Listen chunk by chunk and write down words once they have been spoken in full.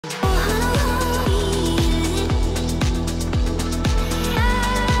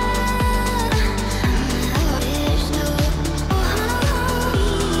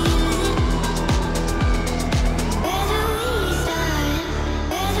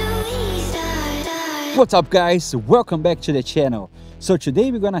What's up guys, welcome back to the channel. So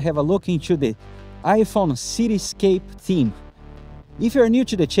today we're gonna have a look into the iPhone Cityscape theme. If you're new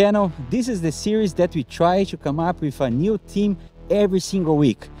to the channel, this is the series that we try to come up with a new theme every single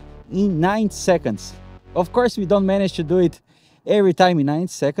week in 9 seconds. Of course we don't manage to do it every time in 9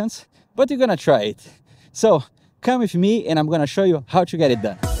 seconds, but we're gonna try it. So come with me and I'm gonna show you how to get it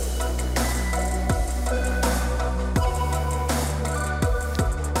done.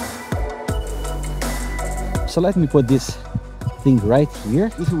 So let me put this thing right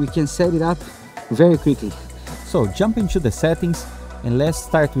here. If we can set it up very quickly. So jump into the settings and let's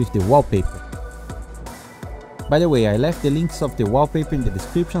start with the wallpaper. By the way, I left the links of the wallpaper in the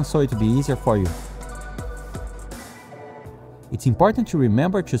description so it will be easier for you. It's important to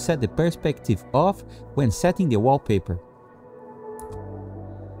remember to set the perspective off when setting the wallpaper.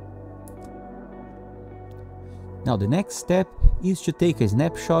 Now the next step is to take a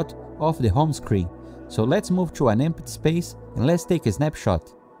snapshot of the home screen. So let's move to an empty space and let's take a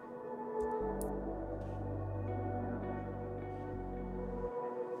snapshot.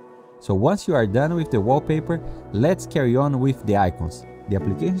 So once you are done with the wallpaper, let's carry on with the icons. The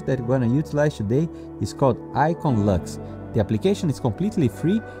application that we're going to utilize today is called Icon Luxe. The application is completely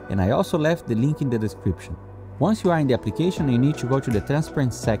free and I also left the link in the description. Once you are in the application, you need to go to the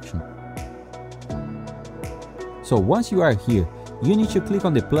transparent section. So once you are here, you need to click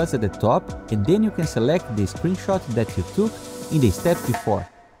on the plus at the top and then you can select the screenshot that you took in the step before.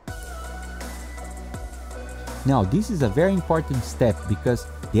 Now this is a very important step because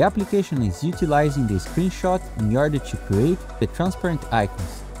the application is utilizing the screenshot in order to create the transparent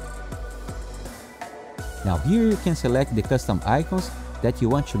icons. Now here you can select the custom icons that you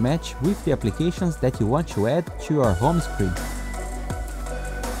want to match with the applications that you want to add to your home screen.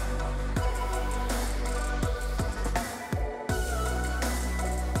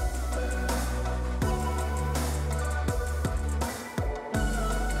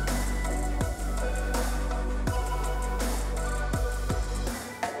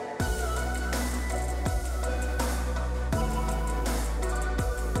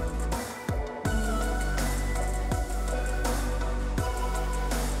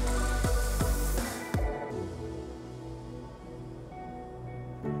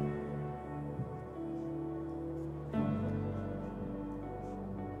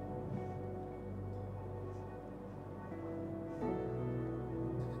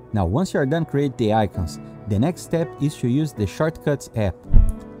 Now once you are done creating the icons, the next step is to use the Shortcuts app.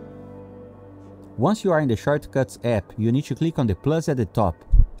 Once you are in the Shortcuts app, you need to click on the plus at the top.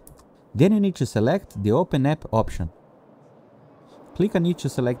 Then you need to select the Open App option. Click on it to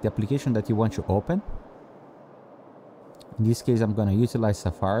select the application that you want to open. In this case I'm going to utilize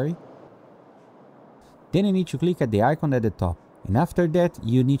Safari. Then you need to click at the icon at the top. And after that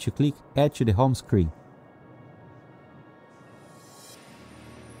you need to click Add to the home screen.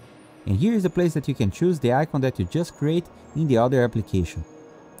 And here is the place that you can choose the icon that you just create in the other application.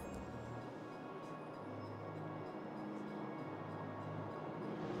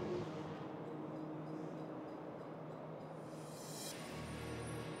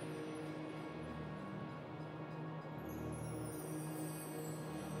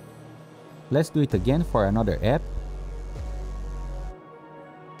 Let's do it again for another app.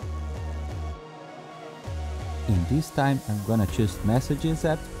 And this time I'm gonna choose Messages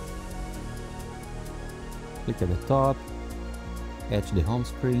app. Click at the top, add to the home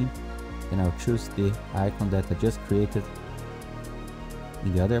screen, and I'll choose the icon that I just created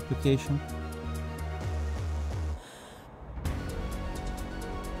in the other application.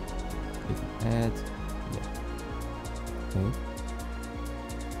 Click on add, yeah, okay.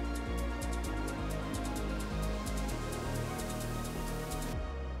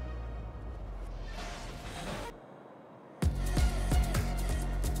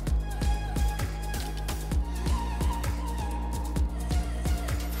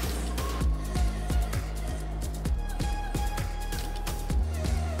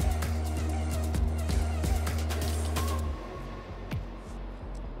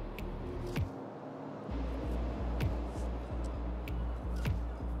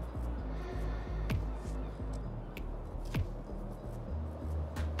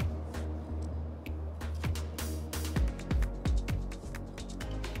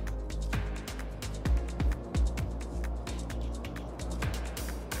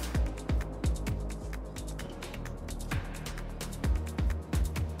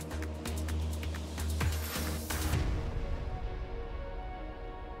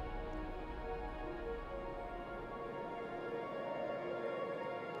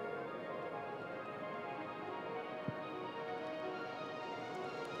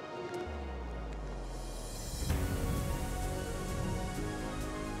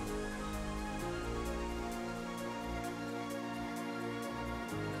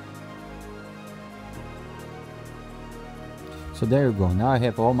 So there you go. Now I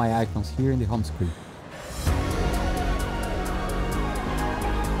have all my icons here in the home screen.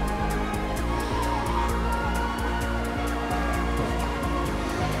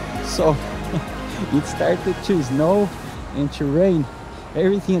 So it started to snow and to rain,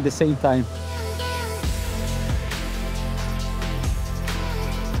 everything at the same time.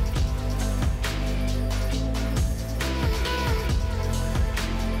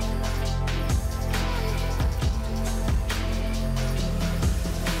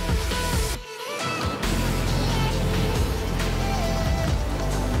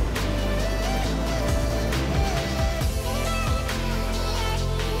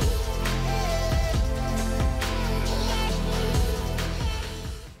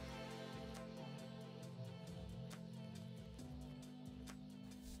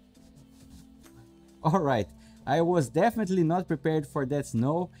 Alright, I was definitely not prepared for that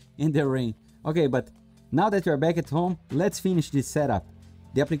snow and the rain. Okay, but now that we're back at home, let's finish this setup.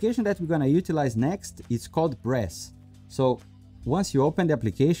 The application that we're gonna utilize next is called Brass. So once you open the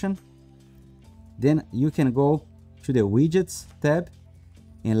application, then you can go to the Widgets tab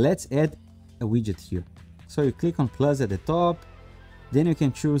and let's add a widget here. So you click on plus at the top, then you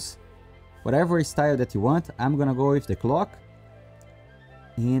can choose whatever style that you want. I'm gonna go with the clock.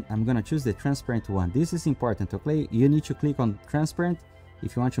 And I'm gonna choose the transparent one. This is important, okay? You need to click on transparent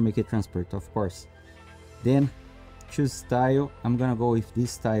if you want to make it transparent, of course. Then choose style. I'm gonna go with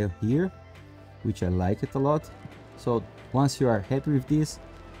this style here, which I like it a lot. So once you are happy with this,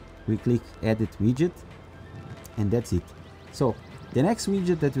 we click edit widget, and that's it. So the next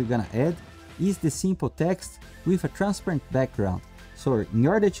widget that we're gonna add is the simple text with a transparent background. So in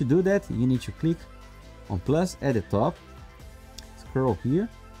order to do that, you need to click on plus at the top, scroll here,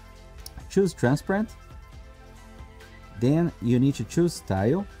 choose transparent, then you need to choose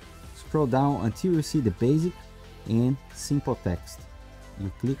style, scroll down until you see the basic and simple text. You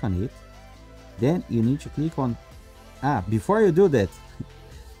click on it, then you need to click on, before you do that,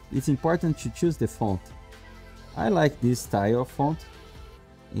 it's important to choose the font. I like this style of font,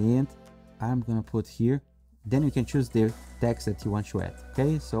 and I'm gonna put here, then you can choose the text that you want to add.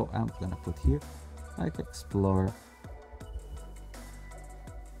 Okay, so I'm gonna put here like Explore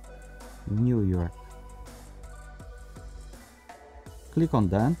New York. Click on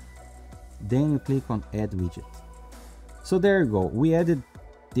done, then you click on add widget. So there you go, we added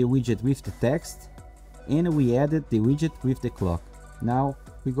the widget with the text and we added the widget with the clock. Now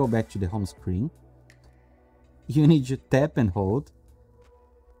we go back to the home screen. You need to tap and hold,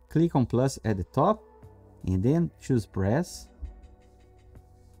 click on plus at the top, and then choose Brass.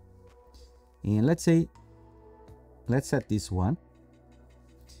 And let's set this one.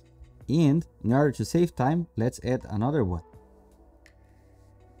 And in order to save time, let's add another one.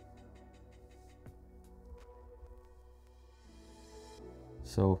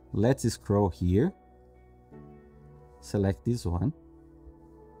 So let's scroll here, select this one.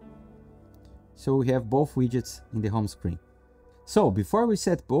 So we have both widgets in the home screen. So before we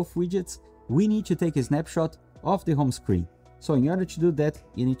set both widgets, we need to take a snapshot of the home screen. So in order to do that,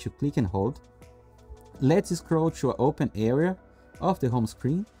 you need to click and hold. Let's scroll to an open area of the home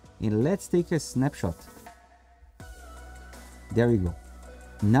screen and let's take a snapshot. There we go.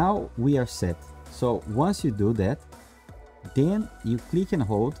 Now we are set. So once you do that, then you click and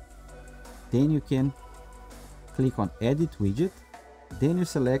hold, then you can click on edit widget, then you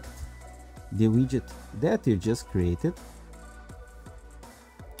select the widget that you just created.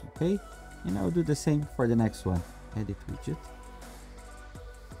 Okay, and I'll do the same for the next one. Edit widget,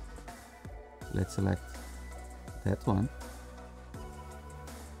 let's select that one.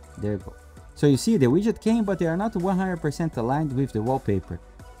 There you go. So you see the widget came, but they are not 100% aligned with the wallpaper.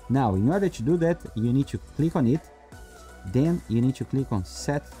 Now in order to do that, you need to click on it, then you need to click on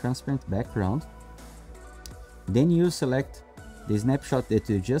set transparent background, then you select the snapshot that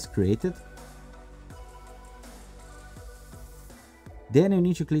you just created, then you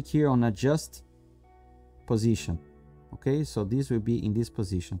need to click here on adjust position. Okay, so this will be in this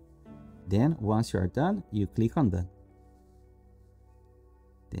position. Then once you are done, you click on done.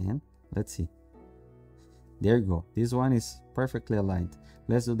 Then let's see, there you go, this one is perfectly aligned.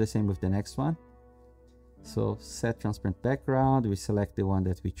 Let's do the same with the next one. So set transparent background, we select the one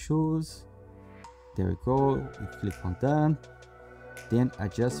that we choose. There we go, we click on done, then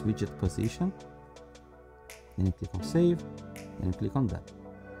adjust widget position, then you click on save, then you click on done.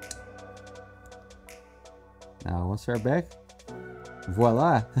 Now once we're back,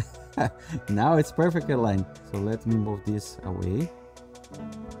 voila, now it's perfectly aligned. So let me move this away.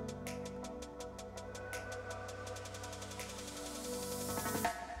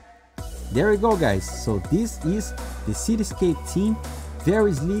 There we go, guys. So this is the Cityscape theme.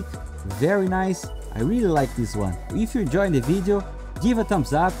 Very sleek, very nice. I really like this one. If you enjoyed the video, give a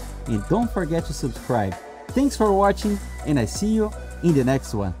thumbs up and don't forget to subscribe. Thanks for watching and I see you in the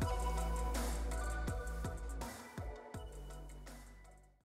next one.